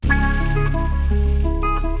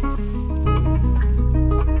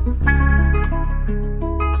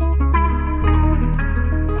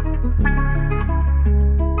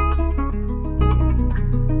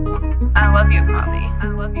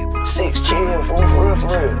I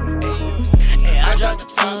drop the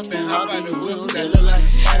top and hop in the wheel that look like a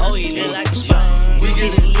spot. Oh, he look like a spot. We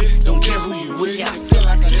get it lit, don't care who you with. Yeah, I feel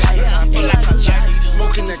like a lighter. I feel like a lighter.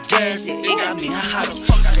 Smoking the gas, it got me high. How the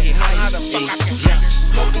fuck I get high? How the fuck I get high?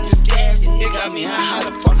 Smoking this gas, it got me high. How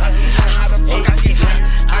the fuck I get high? How the fuck I get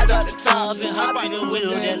high? I drop the top and hop in the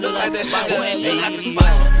wheel that look like a spot.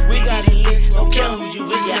 We got it lit, don't care who you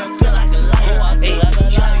with. Yeah, I feel like a lighter.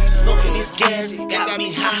 Smoking this gas, it got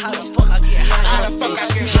me high. How the fuck I get high? How the fuck I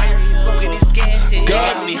get high? Smoking this gas, it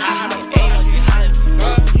got me high. How the fuck I get high?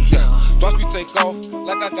 Watch me take off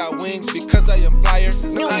like I got wings because I am flyer.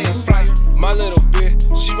 I am flyer. My little bitch,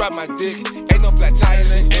 she ride my dick. Ain't no flat tire,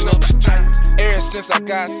 ain't no flat tire. Ever since I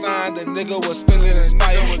got signed, the nigga was feeling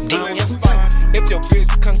inspired. If your bitch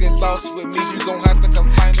come get lost with me, you gon' have to come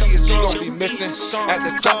find me. She gon' be missing. At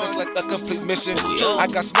the top, it's like a complete mission. I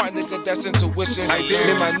got smart nigga, that's intuition. Me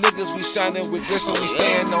and my niggas, we shining with this, and we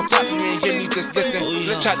staying on top. You ain't hear me, just listen.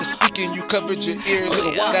 Try to speak and you covered your ears.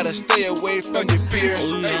 Gotta stay away from your peers.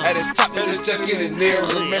 At the top, it's just getting near.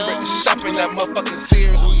 Remember the shopping at motherfucking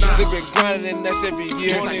Sears. Living grinding, and that's every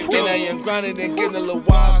year. And I am grinding and getting a little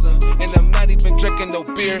wiser. And I'm not even drinking no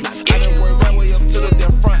beer. I done worked right way up to the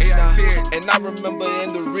damn front now. And I remember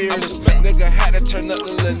in the rears, nigga had to turn up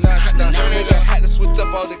the little notch. Nigga had to switch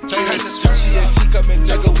up all the gears. TNT coming,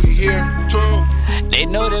 nigga, we here. They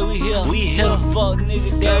know that we here. We tell the fuck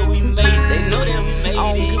nigga that we made it. They know that we made it.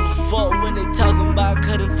 I don't give a fuck when they talking about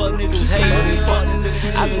cutting fuck niggas hate it.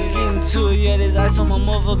 I been getting to it, yeah, there's ice on my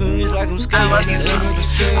motherfucking wrist like I'm skating. I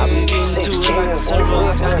been getting to it like a server.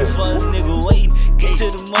 I got this fuck nigga waiting. Get to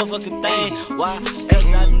the motherfucking thing. Why? Cause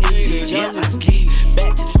I need it. Yeah, I get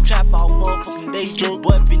back to the trap all motherfucking day. This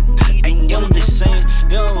boy been eating. Yo, they saying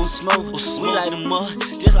they don't smoke. We light them up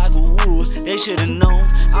just like a wood. They should've known.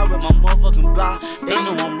 I rep my motherfucking block. They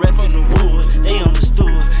know I'm reppin' the wood. They understood.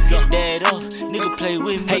 Get that up. Nigga play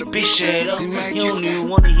with me. Hey, bitch, shut up. You don't even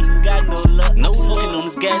want it. He ain't got no luck. No smoking on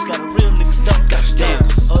this gas. Got a real nigga stuck. Damn.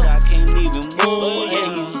 Oh, I can't even move.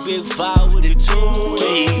 Yeah, you big fire with it too.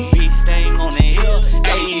 Hey, big thing on the hill.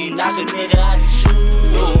 Hey, knock a nigga out the shoe.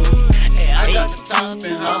 I got the top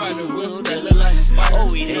and hop in the wheel that look like a spot. Oh,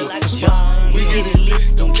 we look like a spot. We get it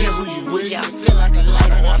lit, don't care who you with. Yeah, I feel like a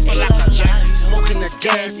lighter. I feel like a lighter. Smoking the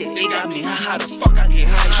gas, it got me high. How the fuck I get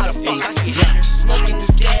high? How the fuck I get high? Smoking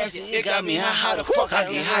this gas, it got me high. How the fuck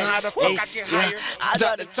I get high? How the fuck I get higher? I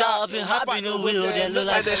drop the top and hop in the wheel that look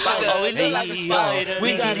like a spot. Oh, it look like a spot.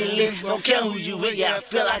 We got it lit, don't care who you with. Yeah, I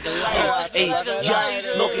feel like a lighter. Hey, yeah,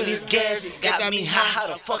 smoking this gas, it got me high. How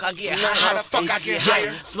the fuck I get high? How the fuck I get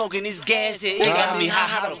higher? Smoking this gas, it got me high.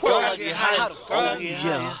 How the fuck I get high? How the fuck I get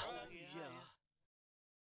high?